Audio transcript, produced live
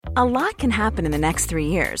A lot can happen in the next 3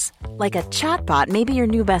 years. Like a chatbot may be your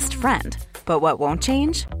new best friend. But what won't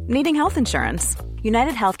change? Needing health insurance.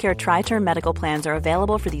 United Healthcare Tri-Term Medical Plans are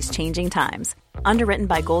available for these changing times. Underwritten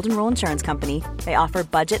by Golden Rule Insurance Company, they offer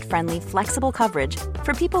budget-friendly, flexible coverage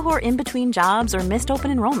for people who are in between jobs or missed open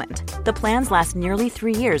enrollment. The plans last nearly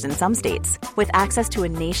 3 years in some states, with access to a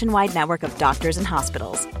nationwide network of doctors and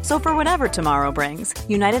hospitals. So for whatever tomorrow brings,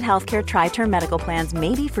 United Healthcare Tri-Term Medical Plans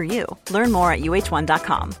may be for you. Learn more at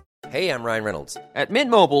uh1.com. Hey, I'm Ryan Reynolds. At Mint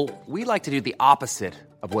Mobile, we like to do the opposite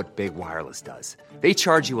of what Big Wireless does. They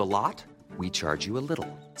charge you a lot, we charge you a little.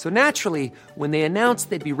 So naturally, when they announced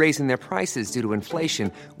they'd be raising their prices due to inflation,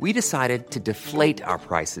 we decided to deflate our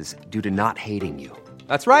prices due to not hating you.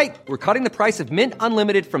 That's right. We're cutting the price of Mint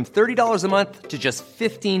Unlimited from $30 a month to just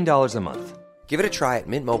 $15 a month. Give it a try at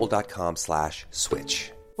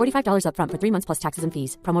mintmobile.com/switch. $45 up front for 3 months plus taxes and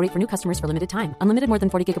fees. Promo rate for new customers for limited time. Unlimited more than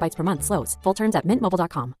 40 gigabytes per month. Slows full terms at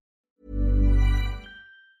mintmobile.com.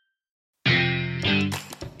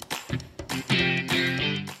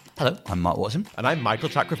 Hello, I'm Mark Watson. And I'm Michael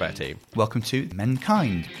Chakraverty. Welcome to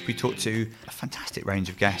Menkind. We talk to a fantastic range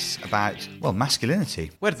of guests about, well,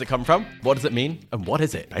 masculinity. Where does it come from? What does it mean? And what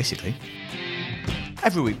is it? Basically.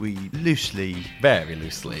 Every week we very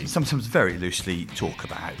loosely, sometimes very loosely talk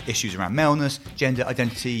about issues around maleness, gender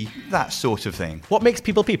identity, that sort of thing. What makes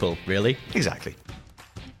people people, really? Exactly.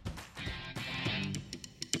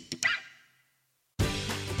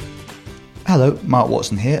 Hello, Mark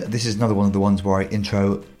Watson here. This is another one of the ones where I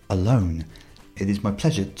intro alone. It is my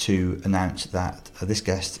pleasure to announce that this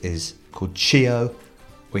guest is called Chiyo.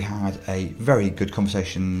 We had a very good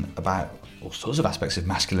conversation about all sorts of aspects of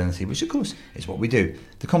masculinity, which of course is what we do.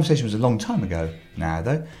 The conversation was a long time ago now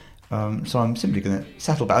though, so I'm simply going to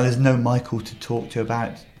settle back. There's no Michael to talk to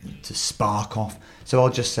about, to spark off, so I'll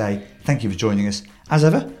just say thank you for joining us as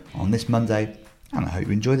ever on this Monday, and I hope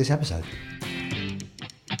you enjoy this episode.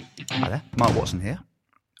 Hi there, Mark Watson here.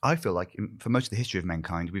 I feel like for most of the history of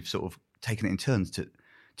Menkind, we've sort of taken it in turns to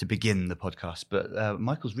begin the podcast, but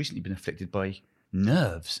Michael's recently been afflicted by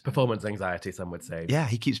nerves. Performance anxiety, some would say. Yeah,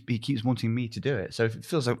 he keeps wanting me to do it. So if it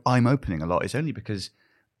feels like I'm opening a lot, it's only because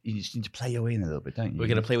you just need to play your way in a little bit, don't you? We're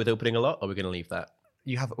going to play with opening a lot, or we're going to leave that?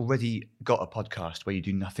 You have already got a podcast where you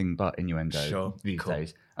do nothing but innuendo these cool.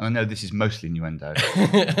 days. And I know this is mostly innuendo,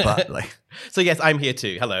 but like... So yes, I'm here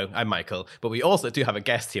too. Hello, I'm Michael. But we also do have a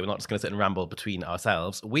guest here. We're not just going to sit and ramble between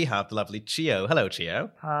ourselves. We have the lovely Chiyo. Hello, Chiyo.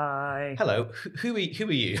 Hi. Hello. Who are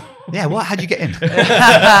you? Yeah, what? How'd you get in?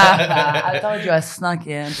 I told you I snuck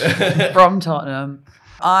in from Tottenham.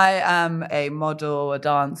 I am a model, a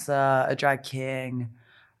dancer, a drag king,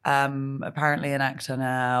 apparently an actor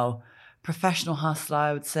now. Professional hustler,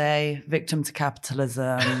 I would say. Victim to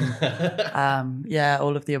capitalism. Yeah,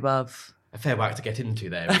 all of the above. A fair whack to get into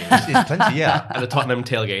there, really. It's plenty, yeah. And a Tottenham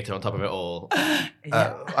tailgater on top of it all.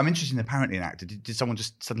 I'm interested in apparently an actor. Did someone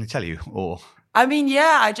just suddenly tell you, or...? I mean,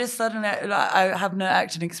 yeah, I just suddenly, I have no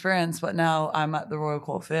acting experience, but now I'm at the Royal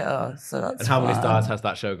Court Theatre, so that's And how many fun. stars has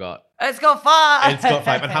that show got? It's got 5. It's got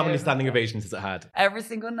 5. And how many standing ovations has it had? Every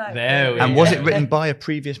single night. There we go. And was it written by a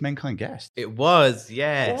previous Menkind guest? It was,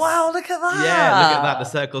 yes. Wow, look at that. Yeah, look at that. The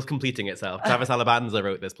circle's completing itself. Travis Alabanza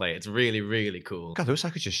wrote this play. It's really, really cool. God, I wish I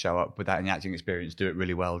could just show up without any acting experience, do it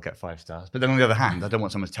really well, get 5 stars. But then on the other hand, I don't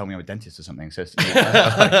want someone to tell me I'm a dentist or something. So maybe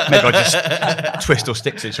I just twist or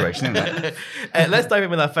stick situation, isn't it? Let's dive in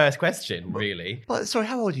with our first question, really. Well, sorry,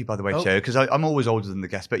 how old are you, by the way, Joe? Because I'm always older than the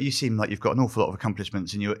guest, but you seem like you've got an awful lot of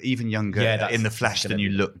accomplishments and you're even younger in the flesh than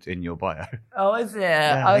you looked in your bio. Oh, is it?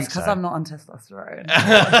 Yeah, Oh, I it's think because so. I'm not on testosterone.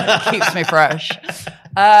 It keeps me fresh.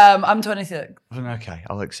 I'm 26. Okay,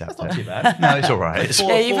 I'll accept That's not too it. bad. No, it's all right. It's,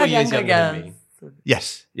 Four- Yeah, you've 4 had years younger younger than girls. me.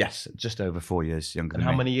 yes, just over 4 years younger And than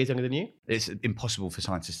how me. many years younger than you? It's impossible for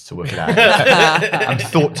scientists to work it out. I'm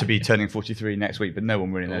thought to be turning 43 next week, but no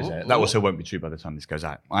one really knows it. That also won't be true by the time this goes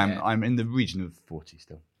out. I'm in the region of 40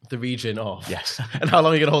 still. The region of. Yes. And how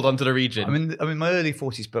long are you going to hold on to the region? I'm in my early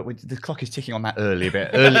 40s, but the clock is ticking on that early a bit.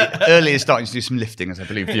 Early is starting to do some lifting, as I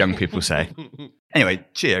believe the young people say. Anyway,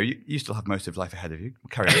 Chiyo, you still have most of life ahead of you.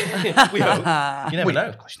 Carry on. We hope. You never know.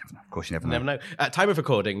 Of course you never know. Never know. At time of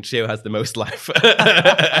recording, Chiyo has the most life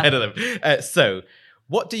ahead of them. So,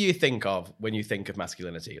 what do you think of when you think of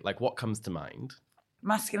masculinity? Like, what comes to mind?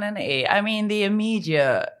 Masculinity. I mean, the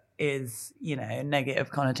immediate is,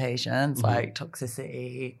 negative connotations like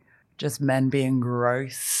toxicity, just men being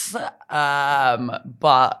gross. But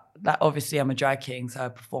that obviously I'm a drag king, so I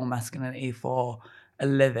perform masculinity for a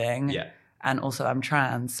living. Yeah. And also I'm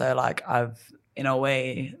trans, so like I've, in a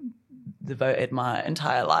way, devoted my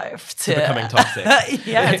entire life to becoming toxic.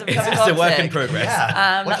 Yeah, to becoming It's a work in toxic. progress.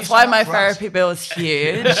 That's why my therapy bill is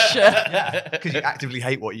huge. Because you actively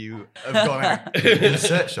hate what you have gone out in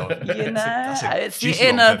search of. You know, it's the duty role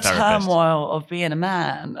inner for a therapist. turmoil of being a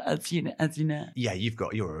man, as you know. Yeah,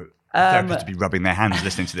 you're a therapist to be rubbing their hands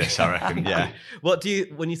listening to this, I reckon. Yeah. What do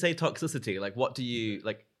you, when you say toxicity, like what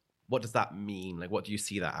does that mean? Like what do you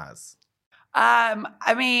see that as?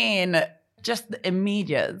 I mean, just the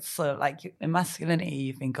immediate. So, like in masculinity,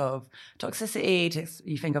 you think of toxicity,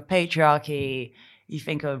 you think of patriarchy, you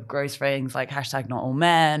think of gross things like hashtag not all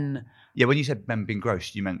men. Yeah, when you said men being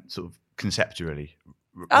gross, you meant sort of conceptually,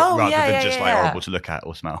 Oh, rather yeah, than yeah, just yeah, like yeah. horrible to look at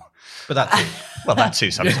or smell. But that's it. Well, that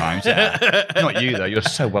too sometimes. Yeah. Not you though. You're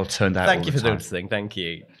so well turned out. Thank all you the for time. noticing. Thank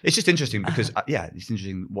you. It's just interesting because it's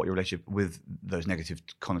interesting what your relationship with those negative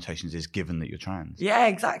connotations is, given that you're trans. Yeah,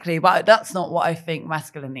 exactly. But that's not what I think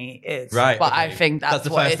masculinity is. Right, But I okay. think That's that's the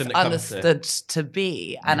what first it's thing that comes to- understood to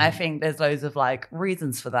be. And I think there's loads of like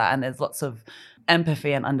reasons for that. And there's lots of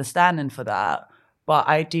empathy and understanding for that. But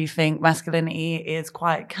I do think masculinity is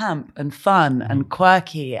quite camp and fun and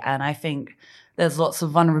quirky. And I think there's lots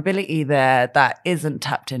of vulnerability there that isn't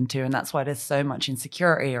tapped into. And that's why there's so much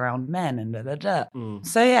insecurity around men and da-da-da.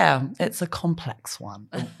 So yeah, it's a complex one.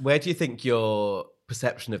 Where do you think your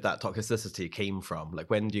perception of that toxicity came from? Like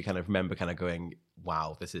when do you kind of remember kind of going,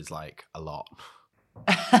 wow, this is like a lot?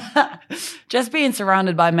 Just being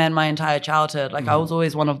surrounded by men my entire childhood. Like I was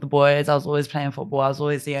always one of the boys. I was always playing football. I was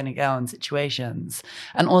always the only girl in situations.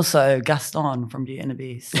 And also Gaston from Beauty and the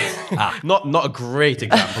Beast. Not a great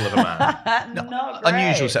example of a man. Not great.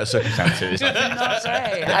 Unusual set of circumstances. Not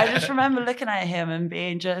great. I just remember looking at him and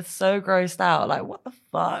being just so grossed out. Like, what the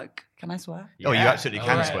fuck? Can I swear? Oh, you absolutely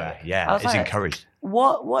can Right. swear. I Yeah, was it's like, encouraged.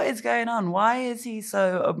 What is going on? Why is he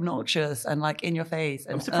so obnoxious and like in your face?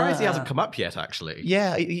 And, I'm surprised he hasn't come up yet, actually.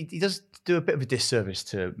 Yeah, he does do a bit of a disservice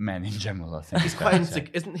to men in general, I think. He's quite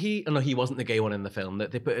isn't he? Oh, no, he wasn't the gay one in the film.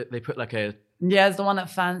 They put like a Yeah, it's the one that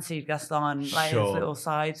fancied Gaston, like Sure. his little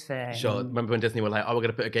side thing. sure. Remember when Disney were like, "Oh, we're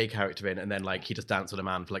gonna put a gay character in," and then like he just danced with a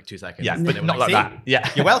man for like 2 seconds. Yeah, And they were not like "See? that. Yeah.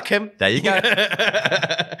 You're welcome. There you go.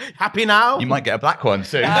 Happy now? You might get a black one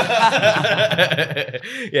soon. Yeah,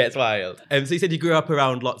 it's wild. So you said you grew up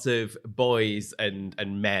around lots of boys and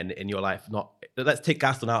men in your life. Let's take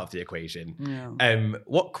Gaston out of the equation. Yeah.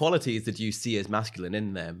 What qualities did you see as masculine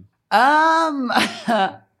in them?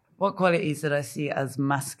 What qualities did I see as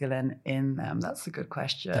masculine in them? That's a good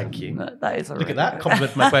question. Thank you. That is a Look really at that. good-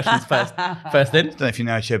 Compliment my questions first in. I don't know if you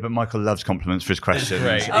know, Chia, but Michael loves compliments for his questions.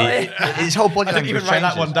 Great. His whole body I didn't language even write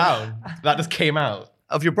that changes. one down. That just came out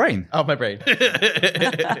Of your brain. of my brain.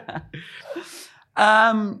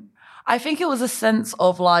 I think it was a sense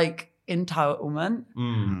of like entitlement.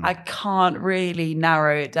 I can't really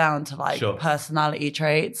narrow it down to like Sure. personality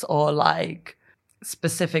traits or like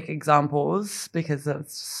specific examples because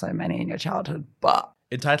there's so many in your childhood. But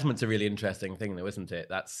Entitlement's a really interesting thing, though, isn't it?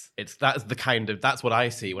 That's what I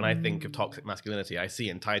see when I think of toxic masculinity. I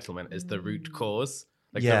see entitlement as the root cause.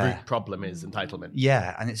 Like Yeah. the root problem is entitlement.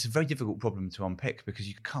 Yeah, and it's a very difficult problem to unpick because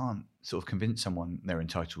you can't sort of convince someone they're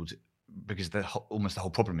entitled because almost the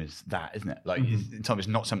whole problem is that, isn't it? Like, it's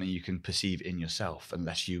not something you can perceive in yourself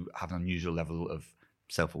unless you have an unusual level of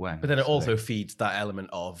self-awareness. But then it also feeds that element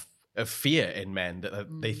of fear in men that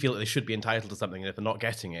they feel that they should be entitled to something, and if they're not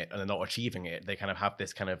getting it and they're not achieving it, they kind of have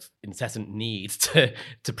this kind of incessant need to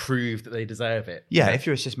prove that they deserve it. Yeah, if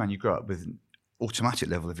you're a cis man, you grow up with an automatic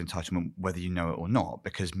level of entitlement, whether you know it or not,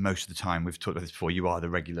 because most of the time, we've talked about this before, you are the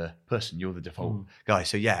regular person, you're the default guy.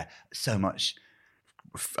 So yeah, so much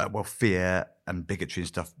fear and bigotry and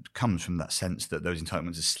stuff comes from that sense that those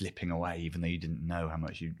entitlements are slipping away, even though you didn't know how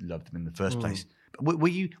much you loved them in the first place. But were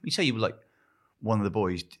you say you were like one of the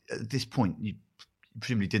boys, at this point, you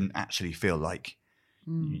presumably didn't actually feel like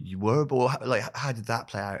you were, or like how did that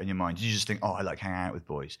play out in your mind? Did you just think, oh, I like hanging out with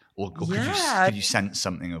boys, or could you sense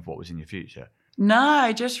something of what was in your future? no,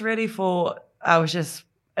 I just really thought I was just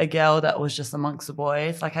a girl that was just amongst the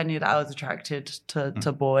boys. Like I knew that I was attracted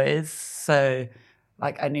to boys. So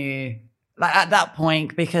like I knew, like at that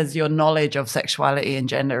point, because your knowledge of sexuality and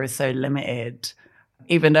gender is so limited,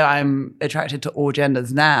 even though I'm attracted to all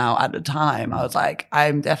genders now, at the time, I was like,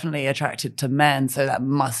 I'm definitely attracted to men, so that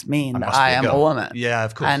must mean that must be I a am a girl. woman. Yeah,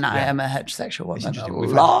 of course. And I yeah. am a heterosexual woman. interesting. We've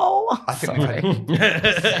had- Lol. I think we've Sorry.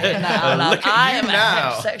 had- Saying that out loud. Look at I you am now.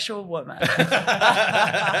 a heterosexual woman.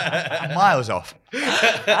 miles off.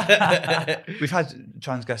 We've had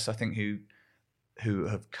trans guests, I think, who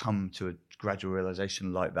have come to a gradual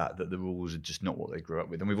realization like that the rules are just not what they grew up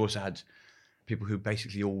with, and we've also had people who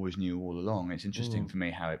basically always knew all along. It's interesting for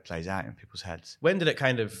me how it plays out in people's heads. When did it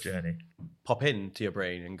kind of Journey. pop into your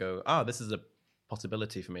brain and go, this is a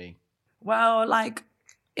possibility for me? Well, like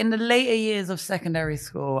in the later years of secondary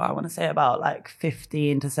school, I want to say about like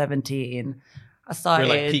 15 to 17, I started...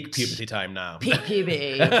 We're like peak puberty time now. Peak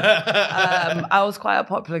puberty. I was quite a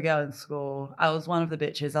popular girl in school. I was one of the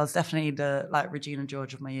bitches. I was definitely the like Regina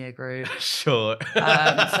George of my year group. Sure. So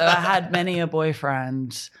I had many a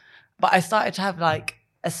boyfriend. But I started to have like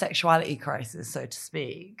a sexuality crisis, so to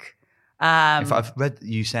speak. In fact, I've read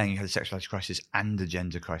you saying you had a sexuality crisis and a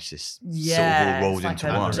gender crisis Yeah, sort of all rolled it's like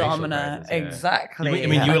into a one. dominant, crisis, yeah. exactly. I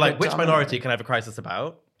mean, you were like, a which dominant. minority can I have a crisis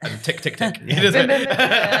about? And tick, tick, tick. You just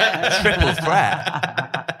Triple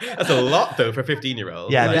threat. That's a lot, though, for a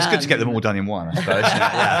 15-year-old. Yeah, but it's good to get them all done in one, I suppose.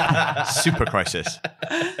 Yeah. Super crisis.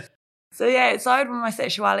 So yeah, it started with my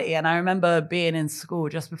sexuality, and I remember being in school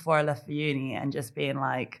just before I left for uni and just being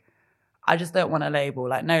like, I just don't want a label,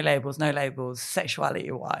 like no labels,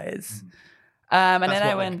 sexuality-wise. And then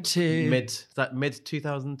I went to...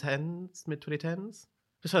 mid-2010s, mid-2010s?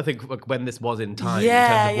 Just trying to think like, when this was in time. Yeah,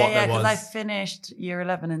 in terms of what there because was. I finished year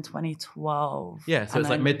 11 in 2012. Yeah, so and it's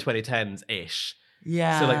like then- mid-2010s-ish.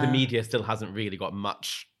 Yeah. So like the media still hasn't really got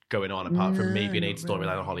much going on apart from maybe an 8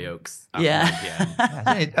 storyline on Hollyoaks. at Yeah. 9 PM.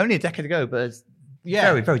 Yeah, only a decade ago, but it's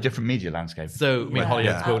very, very different media landscape. So, I mean, Yeah,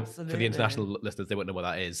 Hollyoaks, for absolutely. the international listeners, they won't know what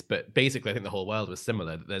that is. But basically, I think the whole world was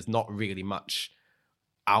similar. There's not really much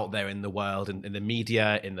out there in the world, in the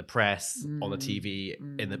media, in the press, on the TV,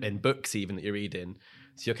 in books even that you're reading.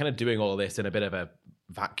 So you're kind of doing all this in a bit of a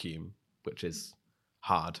vacuum, which is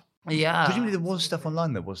hard. Yeah. Presumably there was stuff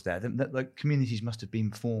online that was there. That like communities must have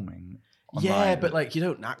been forming online. Yeah, but like you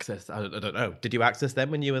don't access. I don't know. Did you access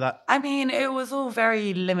them when you were that? I mean, it was all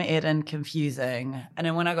very limited and confusing. And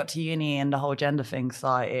then when I got to uni and the whole gender thing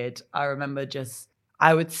started, I remember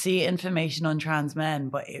I would see information on trans men,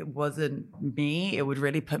 but it wasn't me. It would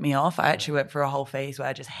really put me off. I actually went through a whole phase where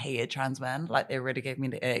I just hated trans men. Like they really gave me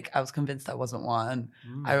the ick. I was convinced I wasn't one.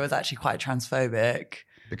 I was actually quite transphobic.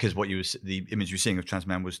 Because the image you were seeing of trans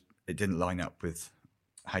men it didn't line up with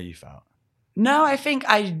how you felt. No, I think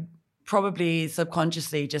I probably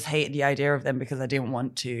subconsciously just hated the idea of them because I didn't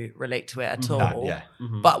want to relate to it at all. Yeah.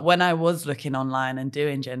 But when I was looking online and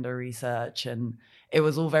doing gender research, and it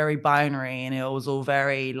was all very binary, and it was all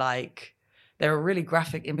very like, there were really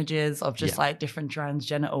graphic images of just like different trans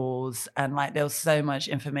genitals, and like there was so much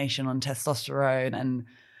information on testosterone and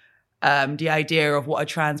the idea of what a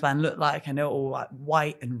trans man looked like, and they were all like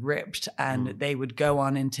white and ripped, and they would go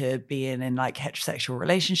on into being in like heterosexual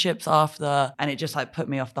relationships after, and it just like put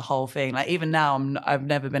me off the whole thing. Like even now, I've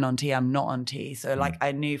never been on T, I'm not on T, so like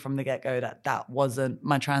I knew from the get-go that wasn't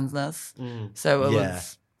my transness. So it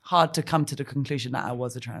was hard to come to the conclusion that I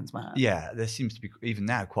was a trans man. Yeah, there seems to be even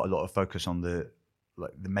now quite a lot of focus on the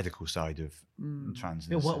medical side of trans.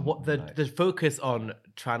 Yeah, what the focus on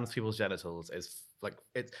trans people's genitals is like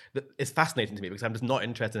it's fascinating to me because I'm just not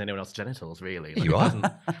interested in anyone else's genitals really. Like, You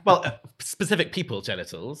are? Well, specific people's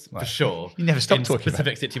genitals for sure. You never stop in talking about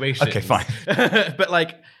specific it. situations. Okay, fine. But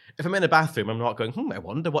like, if I'm in a bathroom, I'm not going, I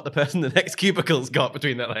wonder what the person in the next cubicle's got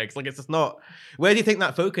between their legs. Like, it's just not. Where do you think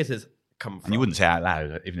that focus has come from? And you wouldn't say it out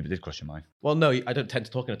loud, even if it did cross your mind. Well, no, I don't tend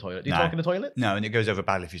to talk in a toilet. Do you No. talk in a toilet? No, and it goes over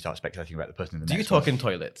badly if you start speculating about the person in the Do you next talk one. in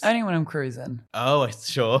toilets? Only when I'm cruising. Oh,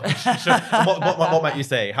 sure. Sure. What might you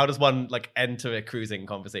say? How does one like enter a cruising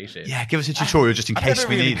conversation? Yeah, give us a tutorial just in case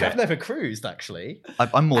we need I've it. never cruised actually.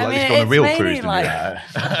 I'm more I likely mean, to go on a it's real mainly cruise than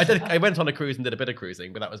like- do that. I went on a cruise and did a bit of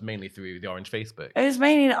cruising, but that was mainly through the Orange Facebook. It was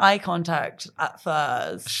mainly eye contact at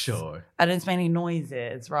first. Sure. And it's mainly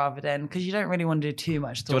noises rather than, because you don't really want to do too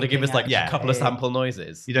much Do you want to give us like talking, a couple of actually. sample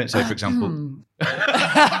noises? You don't say, for example,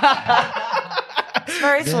 It's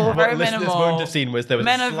very small, very What listeners minimal. won't have seen was there was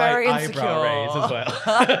Men a are slight very eyebrow raise insecure.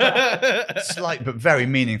 as well. slight but very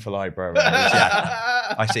meaningful eyebrow raise.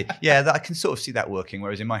 Yeah, I see. Yeah, I can sort of see that working.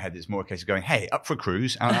 Whereas in my head, it's more a case of going, "Hey, up for a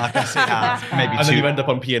cruise," and I can see how maybe And then you end up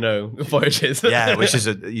on P&O voyages. Yeah, which is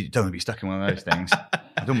you don't want to be stuck in one of those things.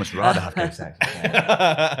 I'd almost rather have gay sex.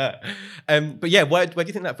 But yeah, where do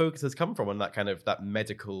you think that focus has come from on that kind of that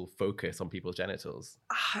medical focus on people's genitals?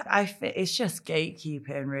 I think it's just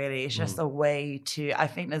gatekeeping, really. It's just a way to, I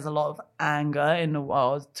think there's a lot of anger in the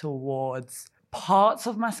world towards parts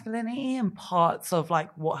of masculinity and parts of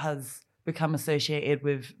like what has become associated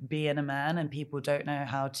with being a man, and people don't know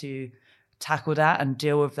how to tackle that and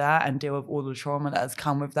deal with all the trauma that has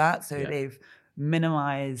come with that. So they've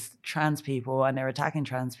minimized trans people and they're attacking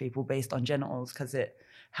trans people based on genitals because it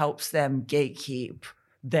helps them gatekeep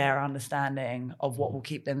their understanding of what will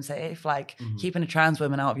keep them safe. Like keeping a trans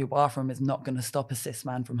woman out of your bathroom is not going to stop a cis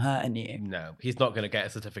man from hurting you. No, he's not going to get a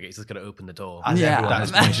certificate. He's just going to open the door. As everyone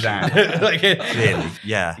has pointed out. Clearly,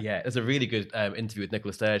 yeah. Yeah, there's a really good interview with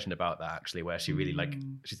Nicola Sturgeon about that, actually, where she really,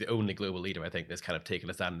 she's the only global leader, I think, that's kind of taken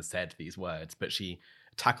a stand and said these words, but she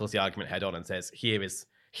tackles the argument head on and says, here is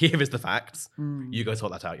the facts. You go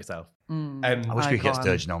sort that out yourself. I wish we could get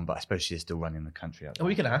Sturgeon on, but I suppose she's still running the country out there. Oh,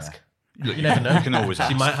 we can ask. Yeah. You never know. You can always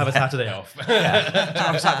ask. She might have a Saturday off.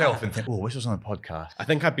 Have a Saturday off and think, oh, this was on a podcast. I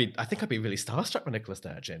think I'd be really starstruck with Nicola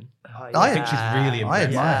Sturgeon. I think she's really I impressive.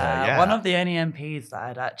 admire her, yeah. One of the only MPs that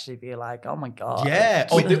I'd actually be like, oh my God. Yeah.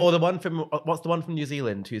 Or the one from, what's the one from New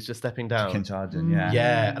Zealand who's just stepping down? Kintarden, yeah.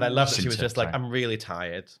 Yeah. And I love that she was Shouldn't just like, say. I'm really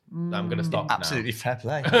tired. I'm going to stop Absolutely now. fair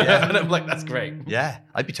play. Yeah. And I'm like, that's great. Yeah,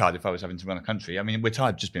 I'd be tired if I was having to run a country. I mean, we're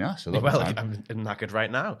tired just being us a lot Well, of the time. I'm knackered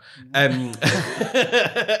right now.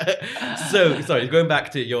 So, sorry, going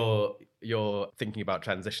back to your thinking about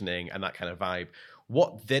transitioning and that kind of vibe,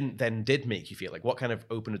 what then did make you feel like, what kind of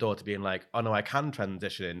opened the door to being like, oh no, I can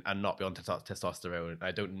transition and not be on testosterone. I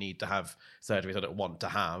don't need to have surgeries I don't want to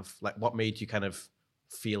have. Like, what made you kind of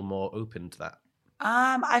feel more open to that?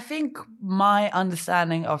 I think my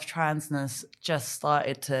understanding of transness just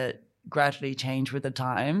started to gradually change with the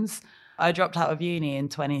times. I dropped out of uni in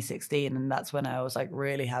 2016, and that's when I was like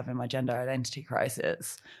really having my gender identity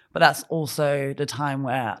crisis. But that's also the time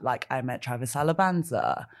where like I met Travis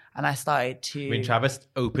Alabanza, and I started to. I mean, Travis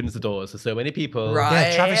opens the doors for so many people. Right.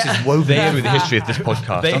 Yeah, Travis is woven through the history of this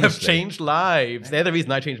podcast. They have honestly. changed lives. They're the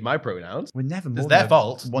reason I changed my pronouns. We're never more It's than their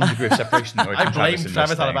fault. 1 degree of separation. I blame in this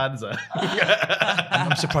Travis thing. Alabanza.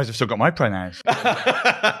 I'm surprised I've still got my pronouns.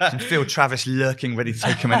 I can feel Travis lurking, ready to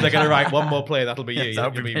take him in. They're going to write one more play, that'll be you.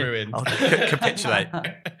 that'll You'll be me. ruined. I'll capitulate.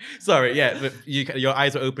 Sorry, yeah, but your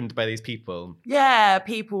eyes are opened by these people. Yeah,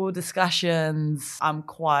 people, discussions. I'm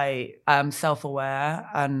quite self-aware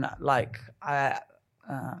and like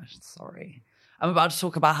sorry. I'm about to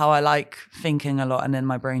talk about how I like thinking a lot and then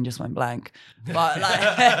my brain just went blank. But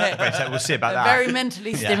like Wait, so we'll see about that. very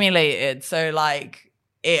mentally stimulated. So like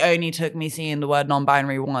it only took me seeing the word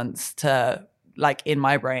non-binary once to like in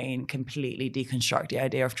my brain completely deconstruct the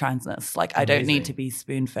idea of transness. Like I don't need to be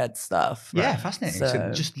spoon-fed stuff. Yeah, fascinating. So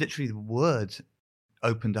So- just literally the word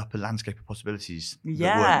opened up a landscape of possibilities that weren't there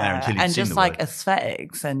Yeah, until you'd and seen just the like word.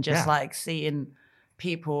 aesthetics and just Yeah. like seeing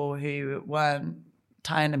people who weren't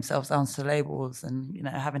tying themselves down to labels and, you know,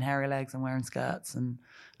 having hairy legs and wearing skirts and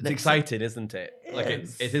It's exciting, isn't it? Like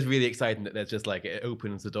is. it is really exciting that there's just like it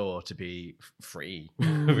opens the door to be free,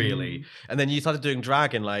 really. And then you started doing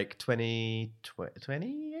drag in like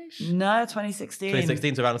 2020-ish? No, 2016.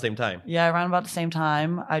 2016, so around the same time. Yeah, around about the same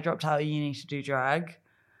time. I dropped out of uni to do drag.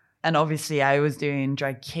 And obviously I was doing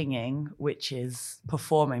drag kinging, which is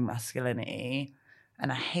performing masculinity.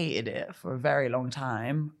 And I hated it for a very long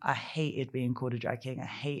time. I hated being called a drag king. I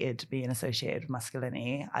hated being associated with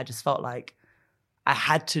masculinity. I just felt like I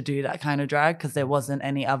had to do that kind of drag because there wasn't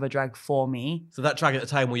any other drag for me. So that drag at the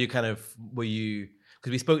time, because we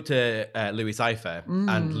spoke to Louis Cypher,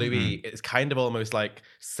 and Louis is kind of almost like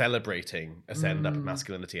celebrating a send up of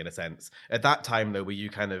masculinity in a sense. At that time, though, were you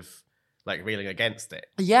kind of like railing against it?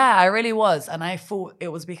 Yeah, I really was. And I thought it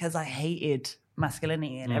was because I hated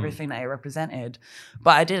masculinity and everything that it represented.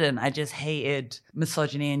 But I didn't. I just hated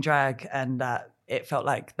misogyny in drag, and that it felt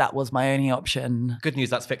like that was my only option. Good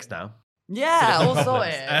news, that's fixed now. Yeah, all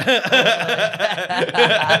sorted. We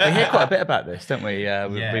hear quite a bit about this, don't we? Yeah.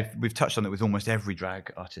 We've touched on it with almost every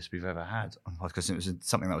drag artist we've ever had on the podcast. It was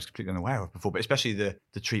something that I was completely unaware of before, but especially the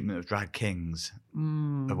treatment of drag kings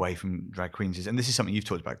away from drag queens. And this is something you've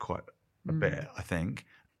talked about quite a bit, I think.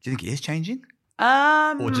 Do you think it is changing?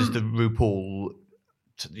 Or does the RuPaul,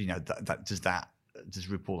 does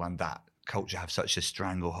RuPaul and that culture have such a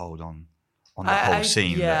stranglehold on the whole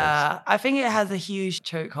scene? Yeah, I think it has a huge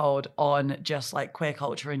chokehold on just like queer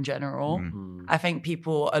culture in general. I think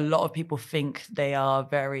a lot of people think they are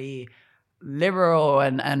very liberal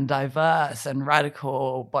and diverse and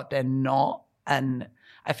radical, but they're not. And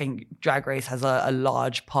I think Drag Race has a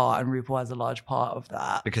large part, and RuPaul has a large part of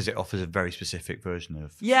that. Because it offers a very specific version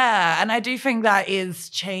of... Yeah, and I do think that is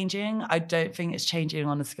changing. I don't think it's changing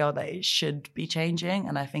on the scale that it should be changing,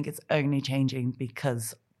 and I think it's only changing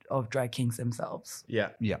because of drag kings themselves. Yeah.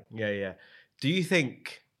 Yeah. Do you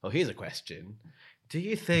think? Well, here's a question. Do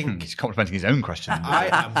you think? He's complimenting his own question. I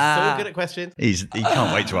am so good at questions. He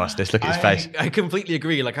can't wait to ask this. Look at his face. I completely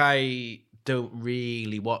agree. Like, I don't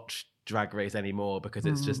really watch Drag Race anymore because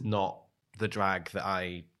it's just not the drag that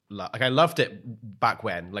I love. Like, I loved it back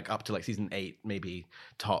when, like up to like season 8, maybe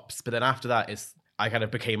tops. But then after that, I kind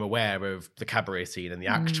of became aware of the cabaret scene and the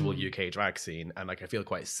actual UK drag scene. And like, I feel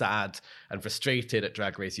quite sad and frustrated at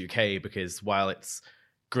Drag Race UK because while it's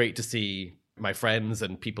great to see my friends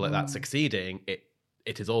and people like that succeeding,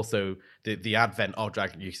 it is also the advent of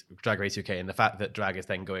Drag Race UK and the fact that drag is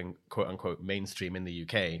then going quote unquote mainstream in the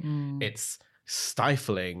UK. It's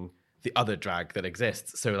stifling the other drag that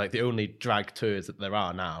exists. So like the only drag tours that there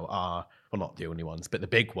are now are, well, not the only ones, but the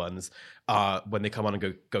big ones are when they come on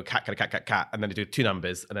and go cat, and then they do 2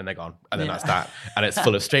 numbers and then they're gone. And then that's that. And it's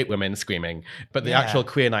full of straight women screaming. But the actual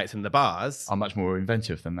queer nights in the bars are much more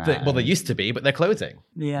inventive than that. They used to be, but they're closing.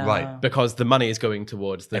 Yeah. Right. Because the money is going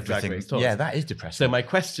towards the drag race tours. Yeah, that is depressing. So my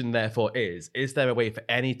question therefore is there a way for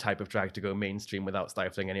any type of drag to go mainstream without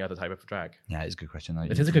stifling any other type of drag? Yeah, it's a good question.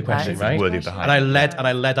 It is a good question, right? Worthy of the hype. And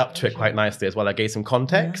I led up to it quite nicely as well. I gave some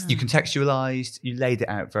context. You contextualised, you laid it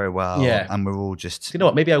out very well, and we're all just... You know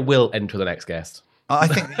what? Maybe I will enter the next guest. I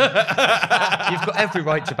think you've got every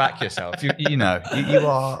right to back yourself. You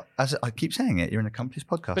are, as I keep saying it, you're an accomplished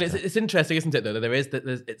podcaster. But it's interesting, isn't it, though,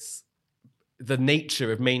 that it's the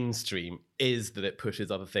nature of mainstream is that it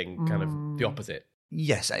pushes other things kind of the opposite.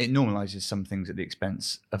 Yes, it normalises some things at the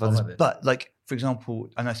expense of others. But like, for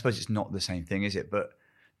example, and I suppose it's not the same thing, is it? But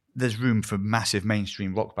there's room for massive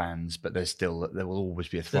mainstream rock bands, but there will always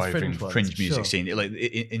be a thriving fringe music scene. Like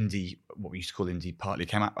indie, what we used to call indie, partly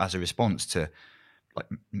came out as a response to like,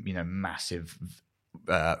 massive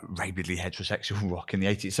rabidly heterosexual rock in the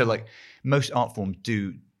 80s. So like most art forms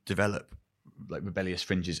do develop like rebellious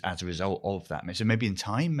fringes as a result of that. So maybe in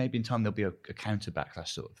time there'll be a counter backlash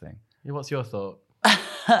sort of thing. Yeah, what's your thought?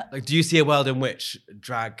 Like, do you see a world in which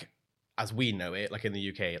drag, as we know it, like in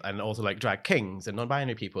the UK, and also like drag kings and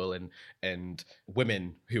non-binary people and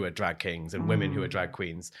women who are drag kings and women who are drag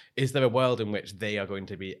queens, is there a world in which they are going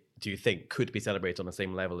to be, do you think, could be celebrated on the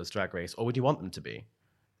same level as Drag Race, or would you want them to be?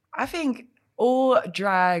 I think all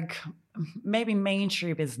drag, maybe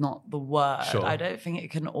mainstream is not the word. Sure. I don't think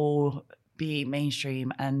it can all be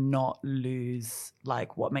mainstream and not lose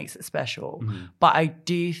like what makes it special. But I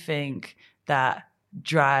do think that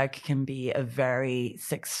drag can be a very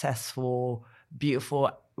successful, beautiful,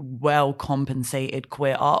 well-compensated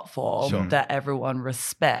queer art form that everyone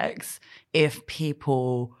respects if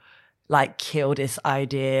people like kill this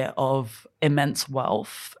idea of immense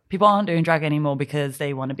wealth. People aren't doing drag anymore because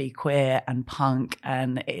they want to be queer and punk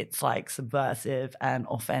and it's like subversive and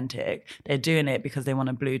authentic. They're doing it because they want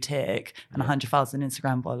a blue tick and 100,000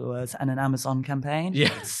 Instagram followers and an Amazon campaign.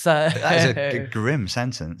 Yeah. So that is a grim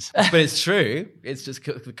sentence. But it's true. It's just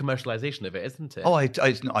the commercialization of it, isn't it? Oh, I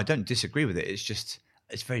don't disagree with it. It's just,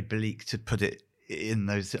 it's very bleak to put it in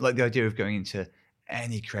those, like the idea of going into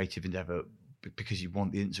any creative endeavor because you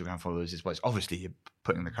want the Instagram followers is what's obviously you're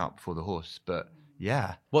putting the cart before the horse, but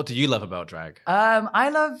yeah. What do you love about drag?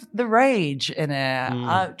 I love the rage in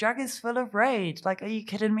it. Drag is full of rage. Like, are you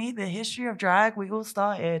kidding me? The history of drag, we all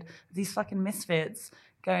started these fucking misfits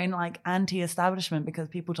going like anti-establishment because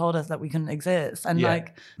people told us that we couldn't exist. And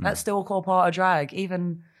like, that's still a core part of drag.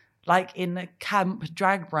 Even like in the camp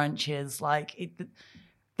drag brunches, like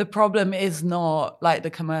the problem is not like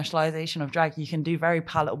the commercialization of drag. You can do very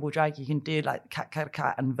palatable drag. You can do like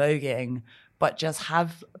cat and voguing, but just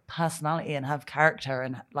have personality and have character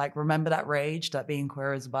and like remember that rage that being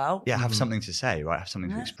queer is about. Yeah, have something to say, right? Have something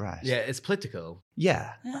to express. Yeah, it's political.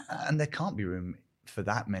 Yeah. And there can't be room for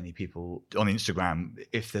that many people on Instagram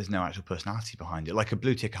if there's no actual personality behind it. Like a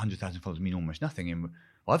blue tick, 100,000 followers mean almost nothing.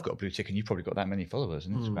 Well, I've got a blue tick and you've probably got that many followers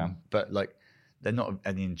on Instagram. But like, they're not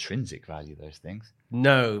any intrinsic value, those things.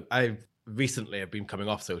 No, I've been coming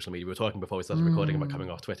off social media. We were talking before we started recording about coming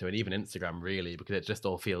off Twitter and even Instagram, really, because it just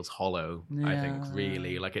all feels hollow, I think,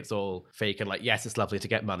 really. Like, it's all fake. And like, yes, it's lovely to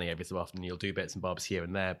get money every so often. You'll do bits and bobs here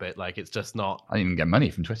and there, but like, it's just not... I didn't even get money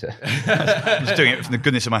from Twitter. I'm just doing it from the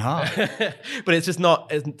goodness of my heart. But it's just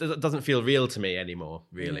not... It doesn't feel real to me anymore,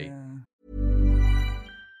 really. Yeah.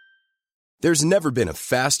 There's never been a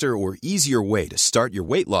faster or easier way to start your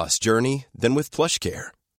weight loss journey than with PlushCare.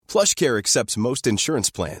 PlushCare accepts most insurance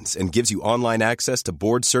plans and gives you online access to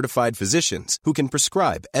board-certified physicians who can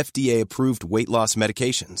prescribe FDA-approved weight loss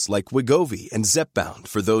medications like Wegovy and Zepbound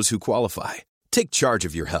for those who qualify. Take charge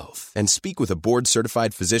of your health and speak with a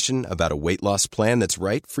board-certified physician about a weight loss plan that's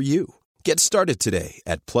right for you. Get started today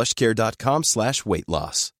at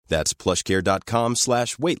plushcare.com/weightloss. That's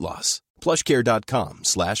plushcare.com/weightloss.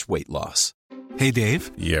 plushcare.com/weightloss. Hey,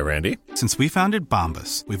 Dave. Yeah, Randy. Since we founded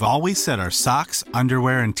Bombas, we've always said our socks,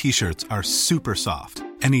 underwear, and T-shirts are super soft.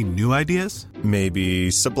 Any new ideas?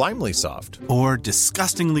 Maybe sublimely soft. Or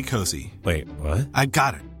disgustingly cozy. Wait, what? I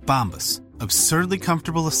got it. Bombas. Absurdly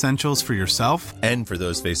comfortable essentials for yourself and for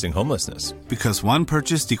those facing homelessness. Because one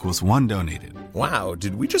purchased equals one donated. Wow,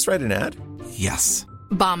 did we just write an ad? Yes.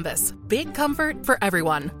 Bombas. Big comfort for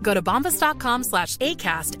everyone. Go to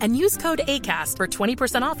bombas.com/ACAST and use code ACAST for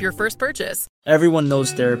 20% off your first purchase. Everyone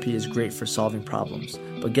knows therapy is great for solving problems,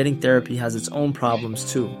 but getting therapy has its own problems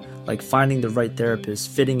too, like finding the right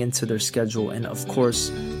therapist, fitting into their schedule, and of course,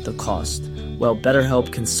 the cost. Well,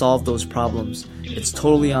 BetterHelp can solve those problems. It's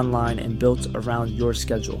totally online and built around your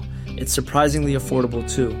schedule. It's surprisingly affordable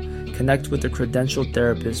too. Connect with a credentialed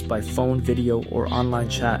therapist by phone, video, or online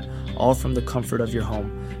chat, all from the comfort of your home.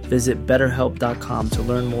 Visit BetterHelp.com to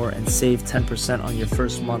learn more and save 10% on your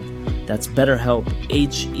first month. That's BetterHelp,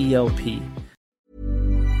 H-E-L-P.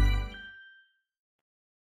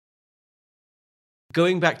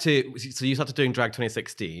 Going back to, so you started doing drag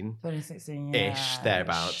 2016? 2016, Ish,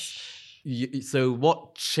 thereabouts. So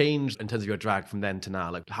what changed in terms of your drag from then to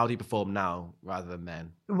now? Like, how do you perform now rather than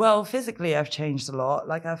then? Well, physically, I've changed a lot.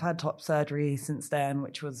 Like, I've had top surgery since then,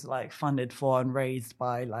 which was like funded for and raised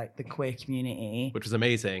by like the queer community, Which was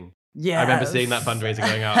amazing. Yeah, I remember seeing that fundraiser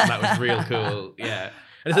going out, and that was real cool. Yeah.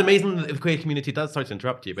 And it's amazing that the queer community does, sorry to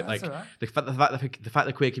interrupt you, but like right. the fact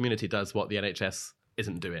the queer community does what the NHS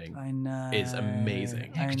isn't doing I know. is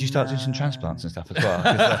amazing. Could you start doing some transplants and stuff as well?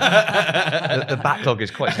 'Cause the backlog is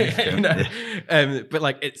quite significant. But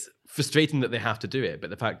like, it's frustrating that they have to do it, but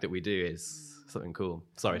the fact that we do is something cool.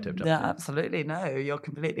 Sorry to interrupt. Yeah, you. absolutely. No, you're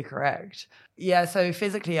completely correct. Yeah, so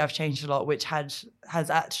physically I've changed a lot, which has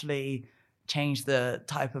actually changed the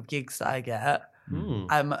type of gigs that I get.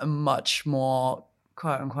 I'm much more,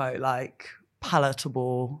 quote unquote, like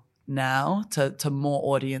palatable now to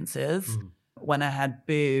more audiences. When I had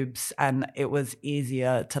boobs and it was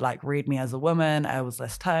easier to like read me as a woman, I was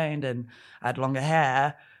less toned and I had longer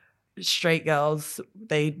hair. Straight girls,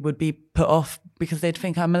 they would be put off because they'd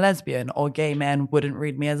think I'm a lesbian, or gay men wouldn't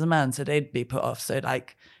read me as a man, so they'd be put off. So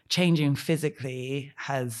like changing physically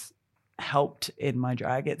has helped in my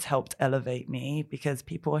drag. It's helped elevate me because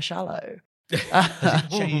people are shallow. Has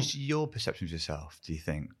it changed your perception of yourself, do you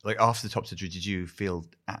think? Like after the top surgery, did you feel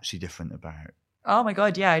actually different about? Oh my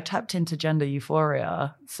God, yeah, I tapped into gender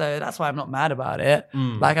euphoria. So that's why I'm not mad about it.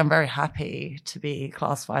 Like, I'm very happy to be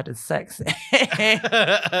classified as sexy.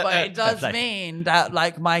 But it does mean that,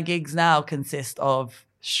 like, my gigs now consist of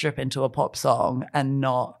stripping to a pop song and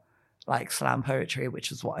not, like, slam poetry,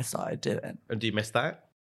 which is what I started doing. And do you miss that?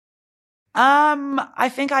 I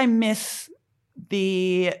think I miss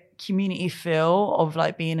the community feel of,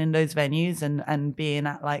 like, being in those venues and being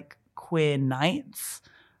at, like, queer nights.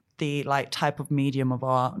 The like type of medium of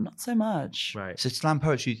art, not so much. Right. So slam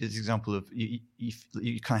poetry is an example of you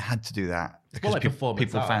kind of had to do that because like people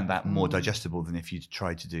performance found art. that more digestible than if you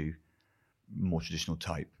tried to do more traditional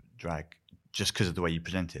type drag, just because of the way you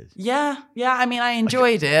presented. Yeah. I mean, I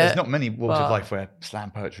enjoyed it. There's not many walks of life where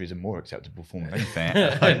slam poetry is a more acceptable form of anything.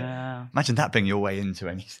 Imagine that being your way into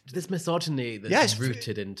anything. This misogyny that's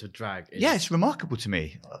rooted into drag. It's remarkable to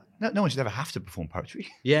me. No one should ever have to perform poetry.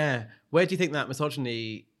 Yeah. Where do you think that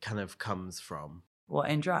misogyny kind of comes from? What,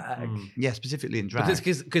 in drag? Yeah, specifically in drag.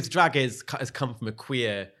 Because drag has come from a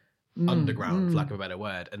queer underground, for lack of a better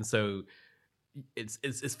word. And so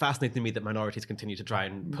it's fascinating to me that minorities continue to try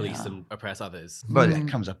and police and oppress others. But it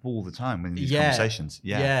comes up all the time in these conversations.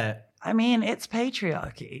 Yeah. I mean, it's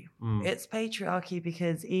patriarchy. It's patriarchy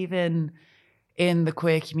because even in the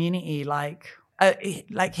queer community, like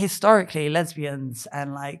historically, lesbians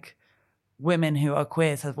and like women who are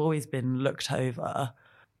queers have always been looked over.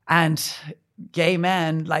 And gay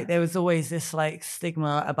men, like there was always this like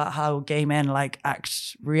stigma about how gay men like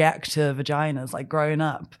react to vaginas, like growing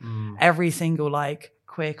up. Every single like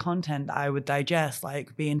queer content that I would digest,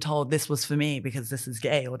 like being told this was for me because this is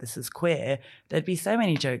gay or this is queer, there'd be so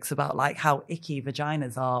many jokes about like how icky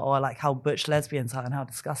vaginas are or like how butch lesbians are and how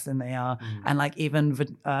disgusting they are. And like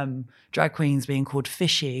even drag queens being called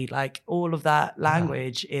fishy, like all of that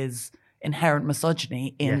language is inherent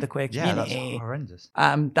misogyny in the queer community. Yeah, that's horrendous.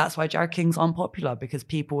 That's why drag kings aren't popular, because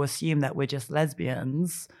people assume that we're just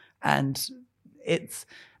lesbians, and it's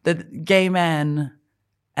the gay men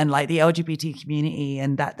and like the LGBT community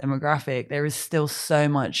and that demographic. There is still so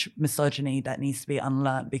much misogyny that needs to be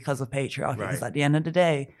unlearned because of patriarchy. Because at the end of the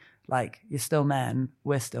day, like, you're still men,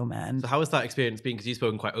 we're still men. So how has that experience been? Because you've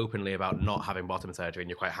spoken quite openly about not having bottom surgery, and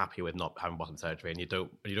you're quite happy with not having bottom surgery, and you don't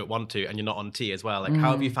want to, and you're not on T as well. Like,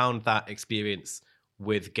 how have you found that experience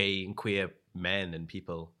with gay and queer men and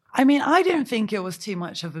people? I mean, I don't think it was too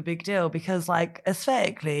much of a big deal because, like,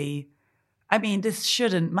 aesthetically, I mean, this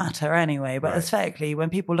shouldn't matter anyway, but aesthetically, when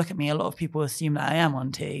people look at me, a lot of people assume that I am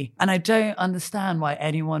on T. And I don't understand why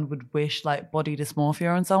anyone would wish like body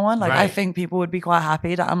dysmorphia on someone. Like, I think people would be quite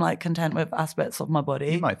happy that I'm like content with aspects of my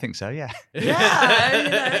body. You might think so, yeah.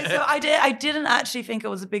 Yeah, so I didn't actually think it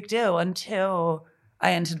was a big deal until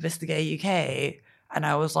I entered Vistigate UK, and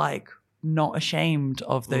I was like not ashamed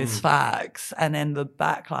of those facts. And then the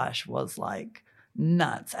backlash was like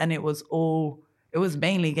nuts, and it was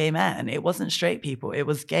mainly gay men. It wasn't straight people. It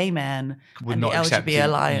was gay men. Would and not the accept LGBT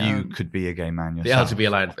alliance. you could be a gay man yourself. The LGBT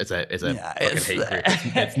alliance is a fucking hate group.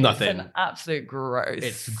 It's nothing. It's an absolute gross.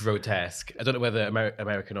 It's grotesque. I don't know whether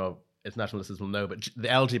American or international listeners will know, but the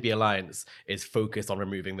LGBT alliance is focused on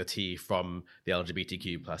removing the T from the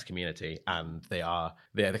LGBTQ plus community, and they're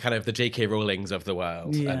the kind of the JK Rowlings of the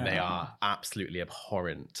world, and they are absolutely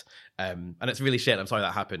abhorrent. And it's really shit. I'm sorry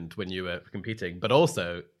that happened when you were competing, but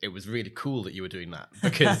also it was really cool that you were doing that,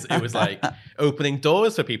 because it was like opening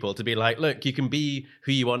doors for people to be like, look, you can be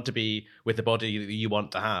who you want to be with the body that you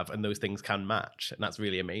want to have, and those things can match, and that's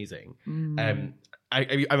really amazing.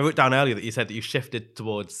 I wrote down earlier that you said that you shifted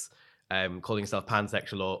towards calling yourself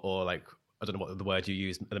pansexual or like, I don't know what the word you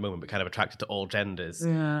use at the moment, but kind of attracted to all genders.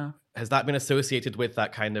 Yeah. Has that been associated with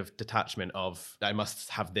that kind of detachment of, I must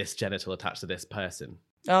have this genital attached to this person?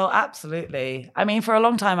 Oh, absolutely. I mean, for a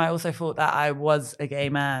long time, I also thought that I was a gay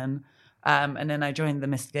man. And then I joined the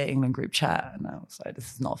Mr. Gay England group chat, and I was like,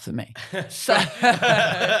 this is not for me. So,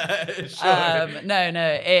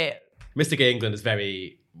 Mr. Gay England is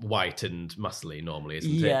very white and muscly normally, isn't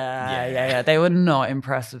it? Yeah. They were not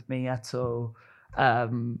impressed with me at all.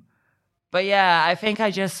 But yeah, I think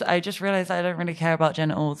I just realized I don't really care about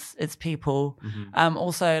genitals. It's people.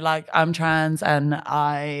 Also, like, I'm trans, and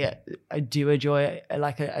I do enjoy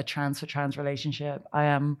like a trans for trans relationship.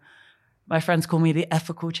 My friends call me the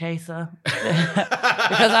ethical chaser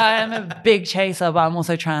because I am a big chaser, but I'm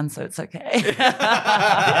also trans, so it's okay. The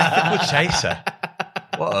ethical chaser.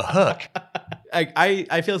 What a hook.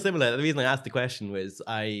 I feel similar. The reason I asked the question was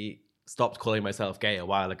I stopped calling myself gay a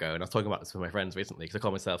while ago, and I was talking about this with my friends recently, because I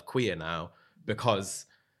call myself queer now because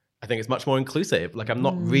I think it's much more inclusive. Like, I'm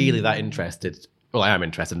not really that interested. Well, I am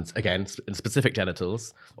interested, again, in specific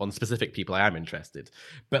genitals, on specific people. I am interested,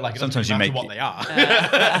 but like, sometimes you make what they are.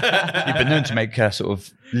 You've been known to make sort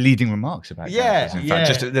of leading remarks about genitals. In fact,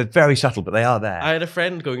 just they're very subtle, but they are there. I had a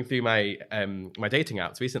friend going through my my dating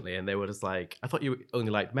apps recently, and they were just like, "I thought you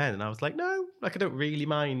only liked men," and I was like, "No, like I don't really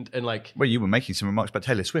mind." And like, well, you were making some remarks about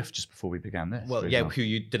Taylor Swift just before we began this. Well, yeah, who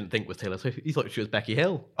you didn't think was Taylor Swift? You thought she was Becky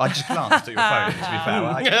Hill. I just glanced at your phone. To be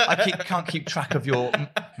fair, I can't keep track of your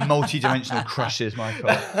multi-dimensional crushes, Michael.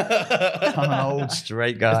 I'm an old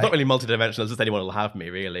straight guy. It's not really multi-dimensional. It's just anyone will have me,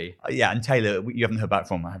 really. Yeah, and Taylor, you haven't heard back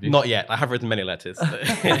from her, have you? Not yet. I have written many letters.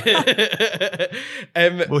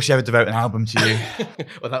 Will she ever devote an album to you?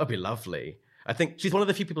 Well, that would be lovely. I think she's one of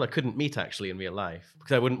the few people I couldn't meet actually in real life,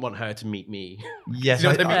 because I wouldn't want her to meet me. Yes, You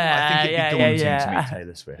know I think it'd be daunting to meet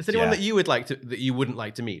Taylor Swift. Is there anyone that you would like to, that you wouldn't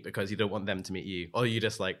like to meet because you don't want them to meet you, or are you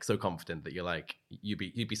just like so confident that you're like you'd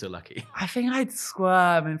be so lucky? I think I'd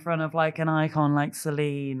squirm in front of like an icon like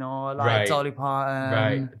Celine or like Dolly Parton.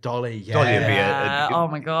 Right, Dolly. Yeah, Dolly would be a oh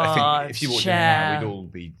my god. I think if she walked in now, we'd all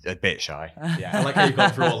be a bit shy. Yeah, I like how you've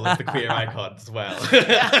gone through all of the queer icons as well.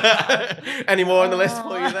 Any more on the list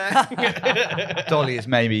for you there? Dolly is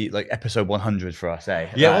maybe like episode 100 for us, eh?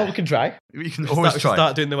 Yeah, well, we can try. We can always try.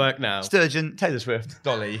 Start doing the work now. Sturgeon, Taylor Swift,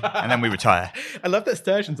 Dolly, and then we retire. I love that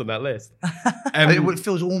Sturgeon's on that list. It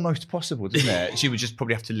feels almost possible, doesn't it? She would just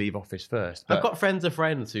probably have to leave office first. I've got friends of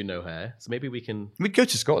friends who know her, so maybe we'd go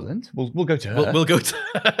to Scotland. We'll go to her. We'll go to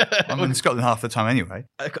I'm in Scotland half the time anyway.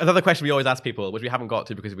 Another question we always ask people, which we haven't got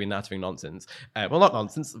to because we've been nattering nonsense. Well, not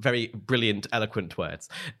nonsense, very brilliant, eloquent words.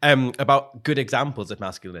 About good examples of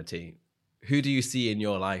masculinity. Who do you see in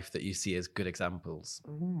your life that you see as good examples?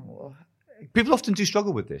 Ooh. People often do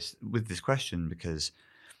struggle with this question, because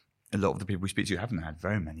a lot of the people we speak to haven't had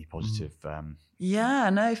very many positive. Yeah,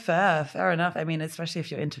 no, fair enough. I mean, especially if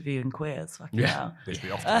you're interviewing queers. Which we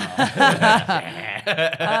often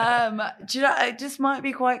are. Do you know, this might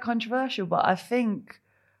be quite controversial, but I think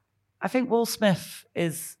Will Smith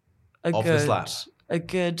is Off the slap. a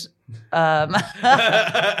good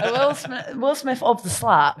Will Smith of the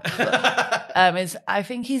slap is, I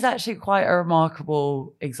think he's actually quite a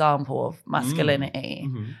remarkable example of masculinity.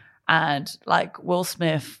 And like Will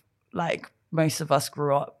Smith, like most of us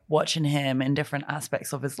grew up watching him in different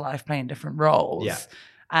aspects of his life playing different roles.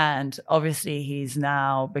 And obviously he's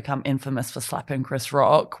now become infamous for slapping Chris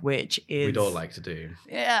Rock, which is... We'd all like to do.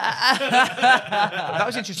 Yeah. That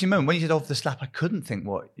was an interesting moment. When you said off the slap, I couldn't think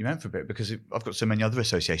what you meant for a bit because I've got so many other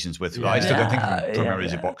associations with. I still don't think of him primarily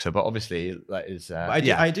as a boxer, but obviously that is...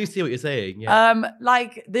 I do see what you're saying. Yeah.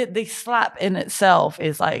 Like the slap in itself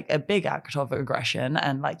is like a big act of aggression,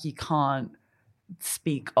 and like you can't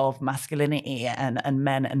speak of masculinity and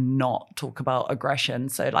men and not talk about aggression.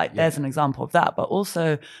 So like there's an example of that. But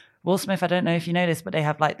also Will Smith, I don't know if you know this, but they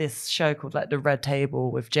have like this show called like The Red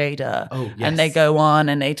Table with Jada. Oh, yes. And they go on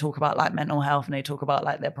and they talk about like mental health and they talk about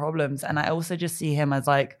like their problems. And I also just see him as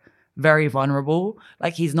like very vulnerable.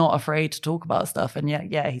 Like he's not afraid to talk about stuff. And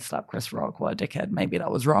he slapped Chris Rock. What a dickhead. Maybe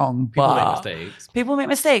that was wrong. People make mistakes. People make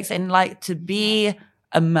mistakes. And like to be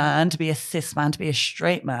a man, to be a cis man, to be a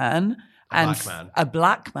straight man, a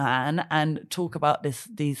black man, and talk about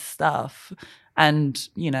these stuff, and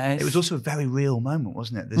you know, it was also a very real moment,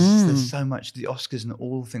 wasn't it? There's so much. The Oscars and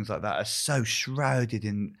all things like that are so shrouded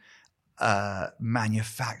in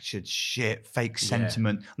manufactured shit, fake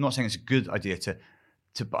sentiment. I'm not saying it's a good idea to.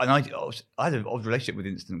 And I had an odd relationship with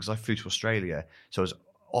Instant because I flew to Australia, so I was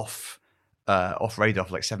off radar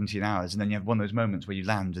for like 17 hours, and then you have one of those moments where you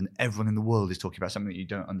land and everyone in the world is talking about something that you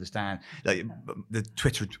don't understand. Like the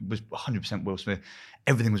Twitter was 100% Will Smith.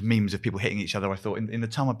 Everything was memes of people hitting each other. I thought in the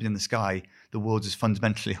time I've been in the sky, the world is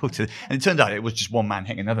fundamentally altered, and it turned out it was just one man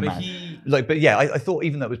hitting another man. I thought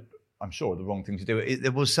even though it was, I'm sure, the wrong thing to do,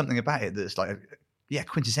 there was something about it that's like,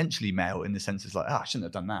 quintessentially male in the sense it's like, I shouldn't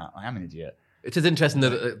have done that. I am an idiot. It is interesting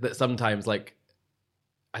that sometimes, like,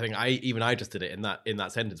 I think I just did it in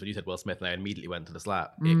that sentence when you said Will Smith, and I immediately went to the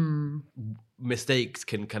slap. Mistakes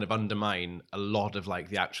can kind of undermine a lot of like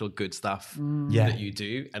the actual good stuff that you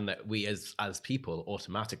do, and that we as people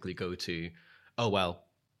automatically go to, oh well,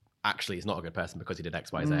 actually he's not a good person because he did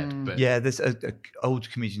X, Y, Z. But there's a old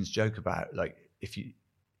comedians joke about like if you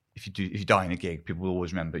die in a gig, people will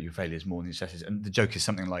always remember your failures more than your successes, and the joke is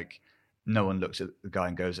something like, no one looks at the guy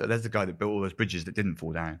and goes, there's the guy that built all those bridges that didn't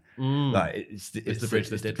fall down. Like it's the bridge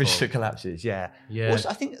that collapses. Yeah. Also,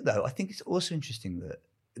 I think it's also interesting that,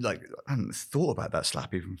 like, I hadn't thought about that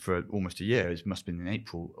slap even for almost a year. It must have been in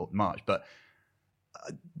April or March. But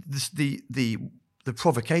the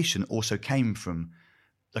provocation also came from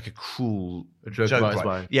like a cruel joke.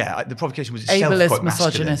 Right? Yeah, the provocation was itself ableist, quite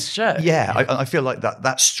misogynist joke. Yeah, I feel like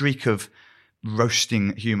that streak of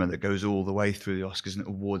roasting humour that goes all the way through the Oscars and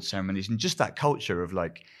awards ceremonies, and just that culture of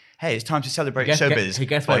like, hey, it's time to celebrate showbiz.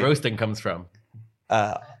 Guess where roasting comes from?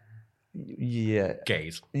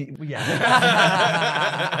 Gays. Yeah.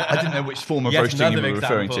 I didn't know which form of roasting you were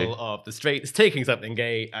referring to. Another example of the straights taking something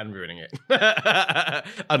gay and ruining it.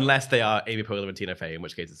 Unless they are Amy Poehler and Tina Fey, in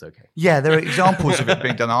which case it's okay. Yeah, there are examples of it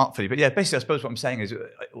being done artfully. But yeah, basically, I suppose what I'm saying is,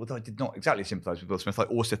 although I did not exactly sympathise with Will Smith, I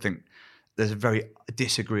also think there's a very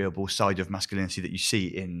disagreeable side of masculinity that you see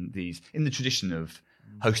in the tradition of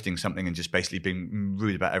hosting something and just basically being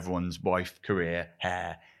rude about everyone's wife, career,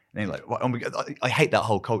 hair. And like, I hate that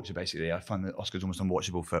whole culture. Basically, I find the Oscars almost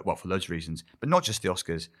unwatchable for loads of reasons, but not just the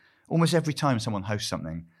Oscars. Almost every time someone hosts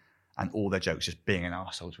something, and all their jokes just being an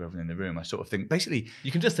arsehole to everyone in the room, I sort of think basically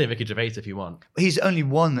you can just say Ricky Gervais if you want. He's only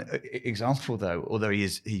one example though, although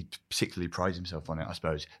he particularly prides himself on it, I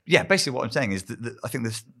suppose. Yeah, basically what I'm saying is that I think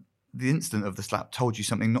the incident of the slap told you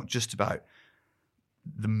something not just about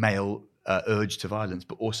the male urge to violence,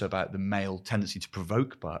 but also about the male tendency to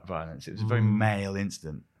provoke violence. It was a very male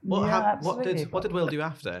incident. What did Will do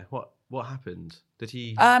after? What happened? Did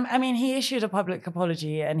he? I mean, he issued a public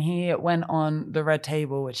apology and he went on The Red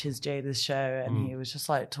Table, which is Jada's show, and he was just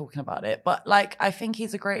like talking about it. But like, I think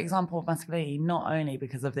he's a great example of masculinity, not only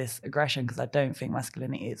because of this aggression, because I don't think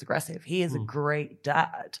masculinity is aggressive. He is a great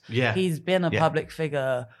dad. Yeah. He's been a public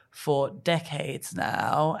figure for decades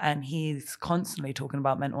now, and he's constantly talking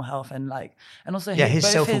about mental health and also his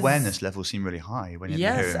self-awareness levels seem really high when you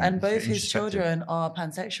hear him. And both his children are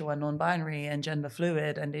pansexual and non-binary and gender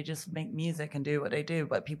fluid, and they just make music and do what they do.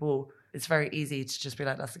 But it's very easy to just be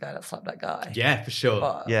like, that's the guy that slapped that guy. Yeah, for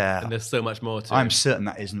sure. And there's so much more to it. I'm certain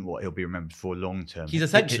that isn't what he'll be remembered for long term. He's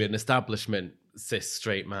essentially an establishment cis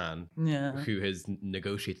straight man who has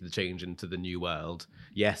negotiated the change into the new world.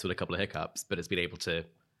 Yes, with a couple of hiccups, but has been able to.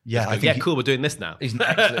 Cool, we're doing this now. He's an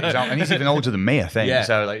excellent example. And he's even older than me, I think. Yeah.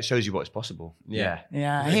 So it shows you what's possible. Yeah.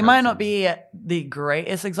 He might not be the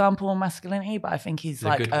greatest example of masculinity, but I think he's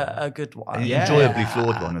a good one. An enjoyably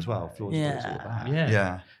flawed one as well. Flawed is what it's all about.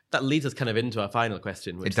 Yeah. That leads us kind of into our final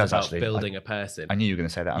question, which is about building a person. I knew you were going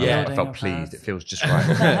to say that. I felt pleased. It feels just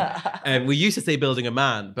right. We used to say building a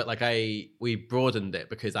man, but we broadened it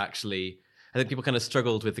because actually I think people kind of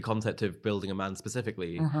struggled with the concept of building a man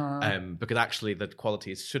specifically, because actually the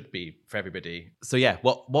qualities should be for everybody. So yeah,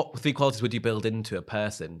 what 3 qualities would you build into a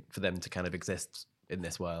person for them to kind of exist in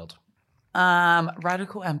this world?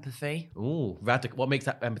 Radical empathy. Ooh, radical. What makes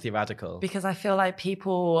that empathy radical? Because I feel like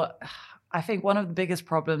I think one of the biggest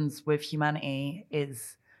problems with humanity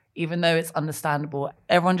is, even though it's understandable,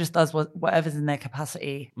 everyone just does whatever's in their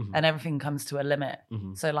capacity, and everything comes to a limit.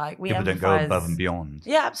 So like people don't go above and beyond.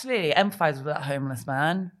 Yeah, absolutely. Empathize with that homeless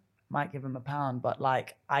man. Might give him £1, but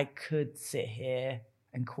like I could sit here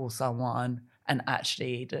and call someone and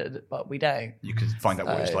actually did, but we don't. You could find out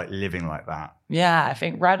what it's like living like that. Yeah, I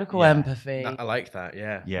think radical empathy. I like that.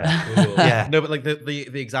 Yeah. Cool. Yeah. No, but like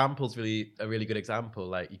the example's really a really good example.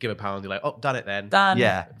 Like you give £1, you're like, oh, done it then. Done.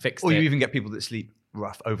 Yeah. Fixed or it. you even get people that sleep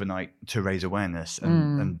rough overnight to raise awareness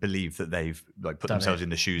and believe that they've like put themselves in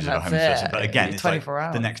the shoes of a homeless person. But again, it's like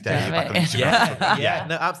hours. The next day you're back on Instagram. Yeah.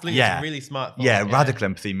 No, absolutely. It's a really smart thought. Yeah, radical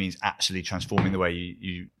empathy means actually transforming the way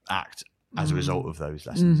you act as a result of those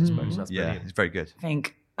lessons, I suppose. That's brilliant. It's very good. I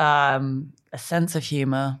think a sense of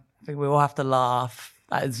humor. I think we all have to laugh.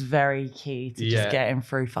 That is very key to just getting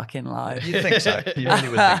through fucking life. You think so? You really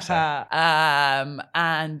would think so.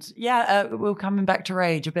 And we're coming back to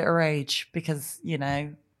rage, a bit of rage, because, you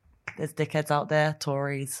know, there's dickheads out there,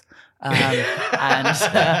 Tories. And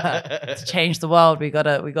to change the world, we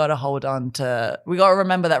gotta hold on to, we gotta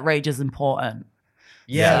remember that rage is important.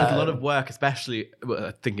 Yeah, there's a lot of work, especially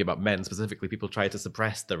thinking about men specifically. People try to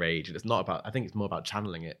suppress the rage, and it's not about. I think it's more about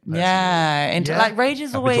channeling it. Personally. Like rage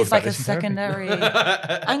is always like a secondary.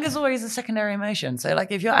 Anger's always a secondary emotion. So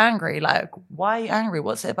like, if you're angry, like, why are you angry?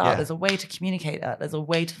 What's it about? Yeah. There's a way to communicate that. There's a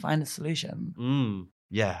way to find a solution.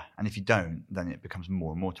 Yeah, and if you don't, then it becomes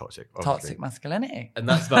more and more toxic. Obviously. Toxic masculinity. And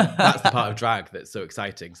that's the part of drag that's so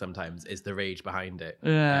exciting sometimes, is the rage behind it.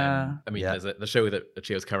 Yeah. I mean, there's the show that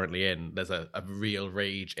Chiyo's currently in, there's a real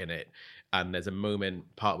rage in it. And there's a moment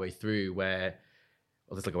partway through where,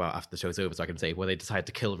 well, let's look about after the show's over so I can say, where they decide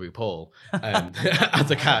to kill RuPaul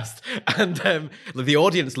as a cast. And the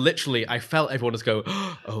audience literally, I felt everyone just go,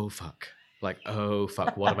 oh, fuck. Like, oh,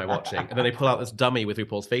 fuck, what am I watching? And then they pull out this dummy with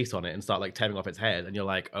RuPaul's face on it and start, like, tearing off its head. And you're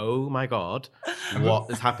like, oh, my God, what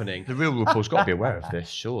is happening? The real RuPaul's got to be aware of this,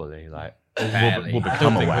 surely. Like, We'll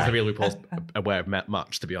become aware. The aware. real RuPaul's aware of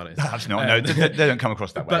much, to be honest. Actually, no, they don't come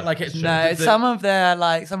across that way. But, like, it's some of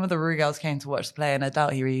the Ru girls came to watch the play, and I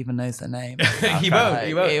doubt he even knows their name. He won't.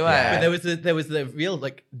 Yeah. But there was the real,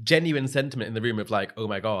 like, genuine sentiment in the room of, like, oh,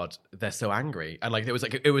 my God, they're so angry. And, like,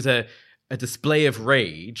 it was a display of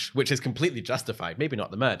rage, which is completely justified. Maybe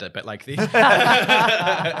not the murder, but like the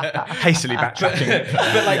hastily backtracking.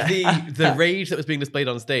 but like the rage that was being displayed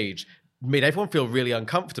on stage made everyone feel really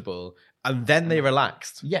uncomfortable, and then they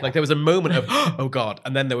relaxed. Yeah, like there was a moment of oh God,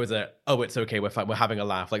 and then there was oh, it's okay, we're fine, we're having a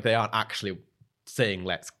laugh. Like they aren't actually saying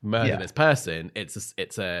let's murder this person.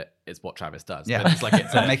 It's what Travis does. Yeah, but it's like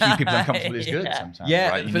it's making people uncomfortable is good sometimes. Yeah,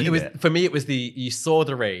 right? For me it was you saw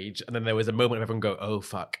the rage, and then there was a moment of everyone go, oh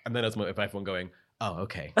fuck, and then there was a moment of everyone going, oh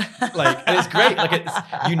okay. Like, and it's great. Like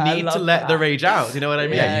you need to let the rage out. You know what I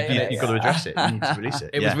mean? Yeah, you've got to address it. You need to release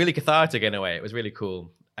it. It was really cathartic in a way. It was really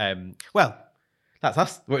cool. Well, that's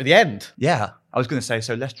us. We're at the end. Yeah. I was going to say,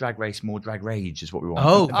 so less drag race, more drag rage is what we want.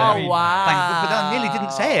 Oh, wow. But I nearly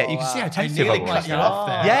didn't say it. You can see how tentative I was. Cut you off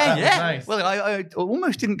there. Yeah. Nice. Well, I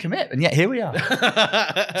almost didn't commit, and yet here we are.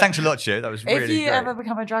 Thanks a lot, Chiyo. That was really great. If you ever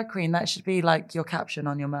become a drag queen, that should be like your caption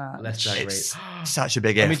on your mat. Less drag race. Such a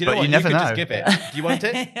big if, you know but you never know. Just give it. Do you want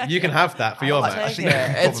it? You can have that for your match.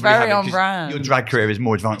 It's very on brand. Your drag career is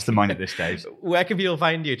more advanced than mine at this stage. Where can people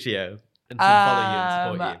find you, Chiyo, and follow you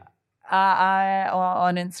and support you? I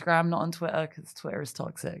on Instagram, not on Twitter, because Twitter is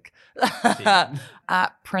toxic.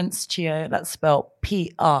 At Prince Chiyo, that's spelled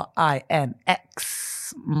Prinx.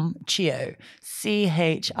 Chiyo.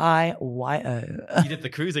 CHIYO. You did the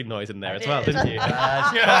cruising noise in there as well, didn't you?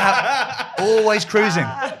 Always cruising.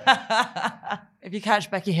 If you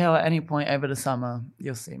catch Becky Hill at any point over the summer,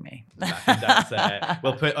 you'll see me.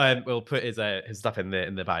 We'll put his stuff in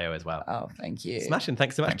the bio as well. Oh, thank you. Smashing.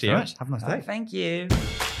 Thanks so much, Chiyo. Have a nice day. Thank you.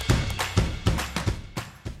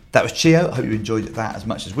 That was Chiyo. I hope you enjoyed that as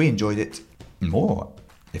much as we enjoyed it. More,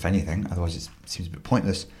 if anything. Otherwise, it seems a bit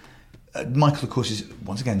pointless. Michael, of course, is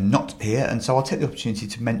once again not here, and so I'll take the opportunity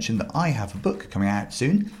to mention that I have a book coming out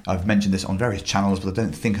soon. I've mentioned this on various channels, but I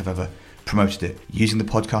don't think I've ever promoted it using the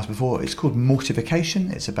podcast before. It's called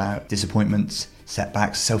Mortification. It's about disappointments,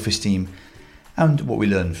 setbacks, self-esteem, and what we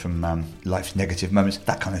learn from life's negative moments,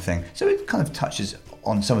 that kind of thing. So it kind of touches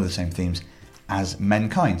on some of the same themes as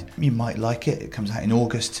Menkind. You might like it. It comes out in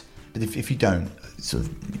August, but if you don't,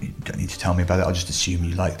 you don't need to tell me about it. I'll just assume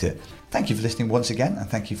you liked it. thank you for listening once again, and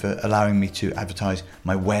thank you for allowing me to advertise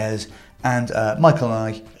my wares. And Michael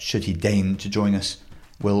and I, should he deign to join us,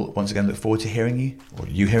 will once again look forward to hearing you, or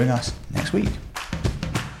you hearing us, next week.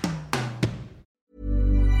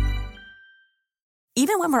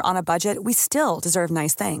 Even when we're on a budget, we still deserve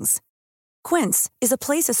nice things. Quince is a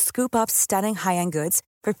place to scoop up stunning high-end goods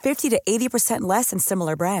for 50 to 80% less than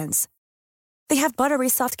similar brands. They have buttery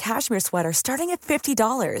soft cashmere sweaters starting at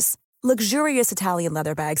 $50, luxurious Italian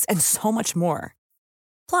leather bags, and so much more.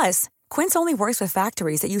 Plus, Quince only works with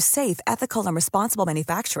factories that use safe, ethical, and responsible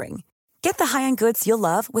manufacturing. Get the high-end goods you'll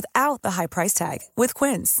love without the high price tag with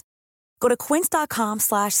Quince. Go to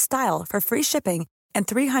quince.com/style for free shipping and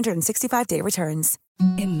 365-day returns.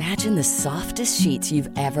 Imagine the softest sheets you've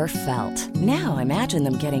ever felt. Now imagine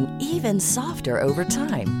them getting even softer over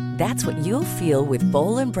time. That's what you'll feel with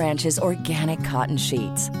Boll & Branch's organic cotton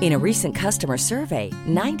sheets. In a recent customer survey,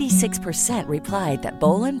 96% replied that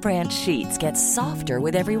Boll & Branch sheets get softer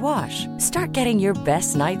with every wash. Start getting your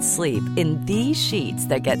best night's sleep in these sheets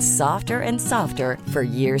that get softer and softer for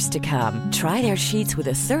years to come. Try their sheets with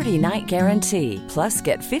a 30-night guarantee. Plus,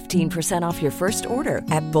 get 15% off your first order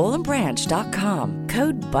at bollandbranch.com.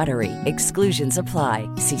 Code BUTTERY. Exclusions apply.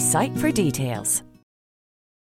 See site for details.